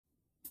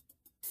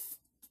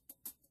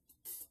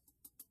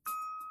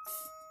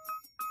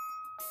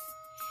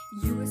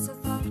You were so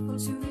thoughtful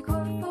to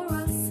record for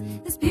us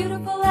this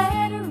beautiful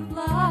letter of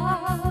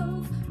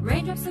love.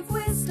 Raindrops of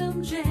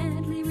wisdom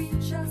gently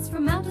reach us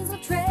from mountains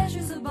of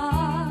treasures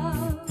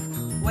above.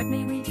 What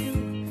may we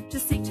do to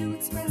seek to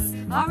express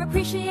our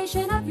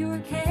appreciation of your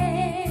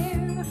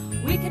care?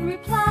 We can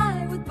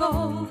reply with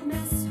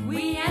boldness.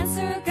 We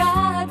answer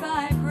God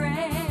by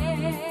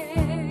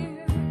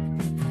prayer.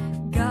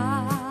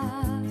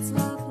 God's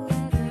love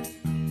letter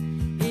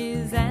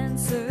is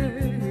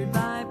answered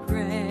by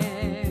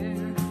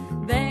prayer.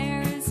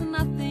 There is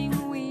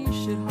nothing we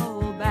should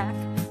hold back,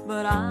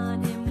 but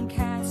on Him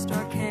cast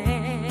our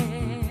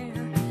care.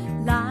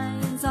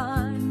 Lines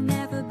are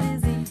never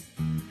busy,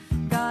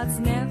 God's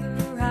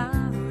never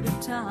out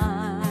of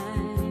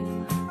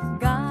time.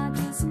 God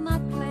does not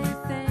play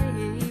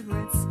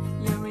favorites,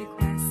 your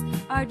requests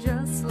are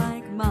just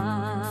like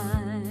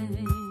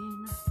mine.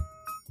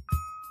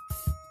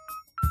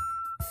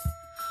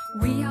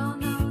 We all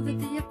know that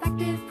the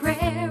effective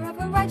prayer of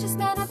a righteous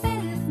man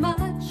availeth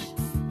much.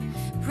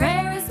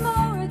 Prayer is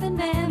more than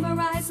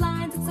memorized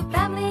lines, it's a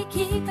family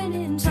keeping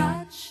in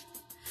touch.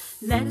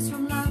 Letters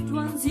from loved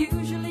ones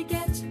usually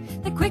get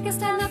the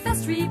quickest and the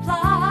best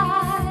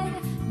reply.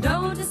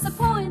 Don't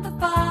disappoint the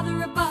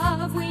Father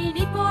above, we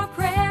need more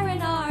prayer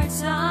in our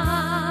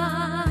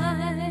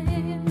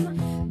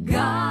time.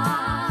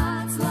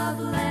 God's love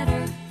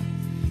letter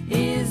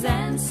is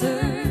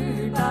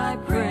answered by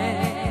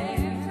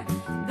prayer.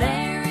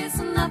 There is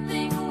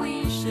nothing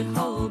we should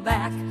hold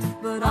back,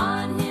 but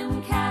on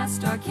Him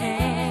cast our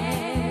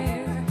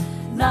care.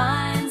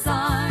 Lines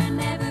are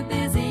never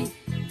busy,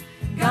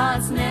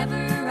 God's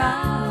never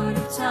out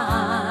of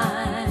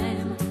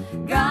time.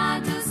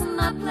 God does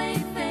not play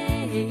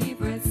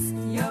favorites,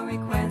 your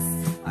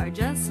requests are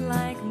just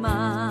like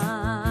mine.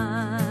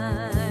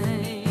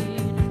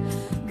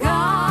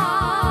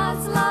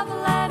 God's love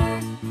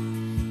letter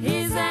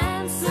is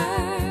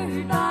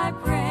answered by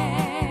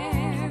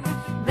prayer.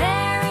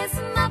 There is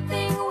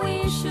nothing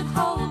we should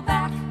hold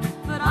back,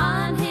 but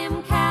on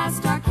Him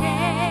cast our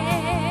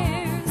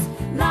cares.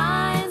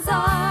 Lines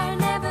are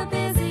never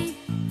busy,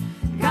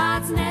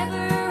 God's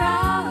never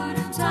out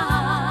of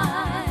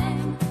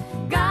time.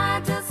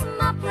 God does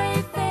not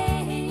play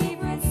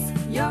favorites,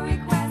 your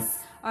requests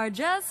are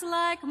just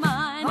like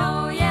mine.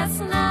 Oh yes,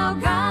 now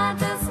God